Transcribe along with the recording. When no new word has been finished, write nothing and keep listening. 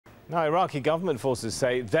Now, Iraqi government forces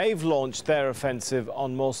say they've launched their offensive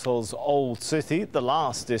on Mosul's Old City, the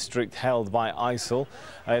last district held by ISIL.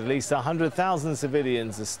 At least 100,000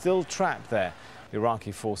 civilians are still trapped there.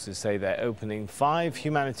 Iraqi forces say they're opening 5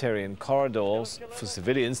 humanitarian corridors for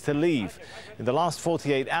civilians to leave. In the last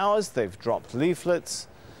 48 hours, they've dropped leaflets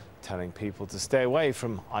telling people to stay away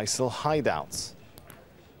from ISIL hideouts.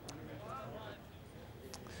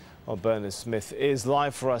 Well, Bernard Smith is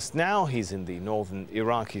live for us now. He's in the northern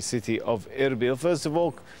Iraqi city of Erbil. First of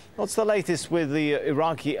all, what's the latest with the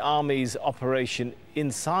Iraqi army's operation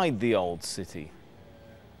inside the old city?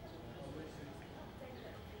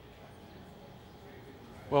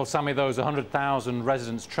 Well, Sammy, those 100,000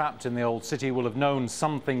 residents trapped in the old city will have known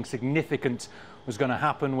something significant was going to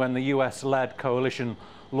happen when the US-led coalition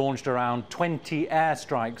launched around 20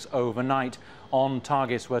 airstrikes overnight on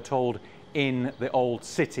targets, we're told, in the old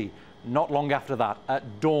city. Not long after that,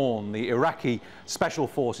 at dawn, the Iraqi special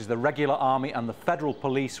forces, the regular army and the federal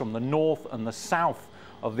police from the north and the south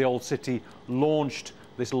of the old city launched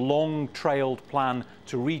this long-trailed plan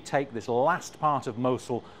to retake this last part of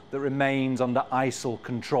Mosul that remains under ISIL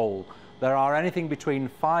control. There are anything between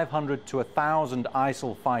 500 to 1,000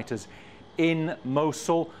 ISIL fighters in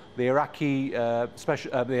Mosul. The Iraqi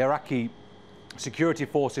security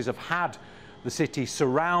forces have had the city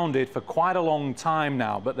surrounded for quite a long time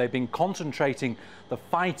now, but they've been concentrating the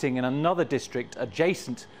fighting in another district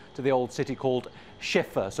adjacent to the old city called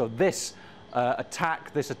Shifa. So this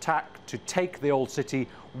attack to take the old city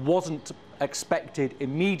wasn't expected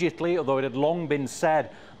immediately, although it had long been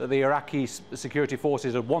said that the Iraqi security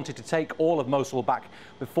forces had wanted to take all of Mosul back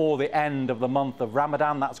before the end of the month of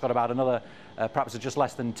Ramadan. That's got about another, perhaps just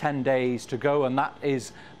less than 10 days to go, and that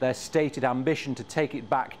is their stated ambition, to take it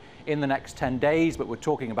back in the next 10 days. But we're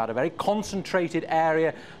talking about a very concentrated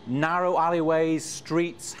area, narrow alleyways,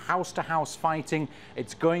 streets, house-to-house fighting.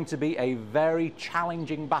 It's going to be a very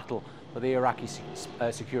challenging battle for the Iraqi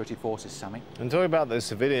security forces, Sammy. And talking about those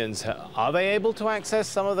civilians, are they able to access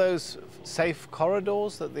some of those safe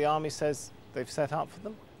corridors that the army says they've set up for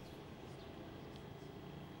them?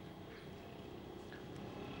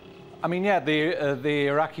 I mean, yeah, the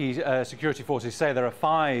Iraqi security forces say there are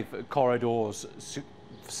 5 corridors,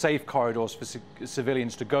 safe corridors for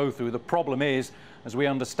civilians to go through. The problem is, as we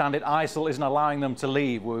understand it, ISIL isn't allowing them to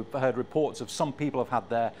leave. We've heard reports of some people have had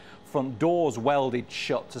their front doors welded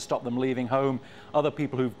shut to stop them leaving home. Other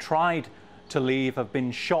people who've tried to leave have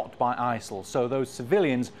been shot by ISIL. So those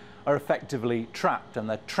civilians are effectively trapped, and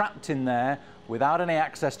they're trapped in there without any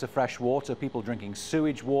access to fresh water, people drinking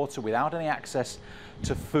sewage water, without any access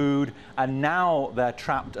to food. And now they're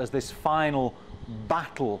trapped as this final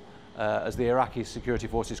battle, as the Iraqi security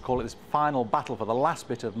forces call it, this final battle for the last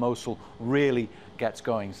bit of Mosul really gets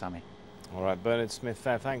going, Sammy. All right, Bernard Smith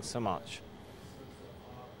there, thanks so much.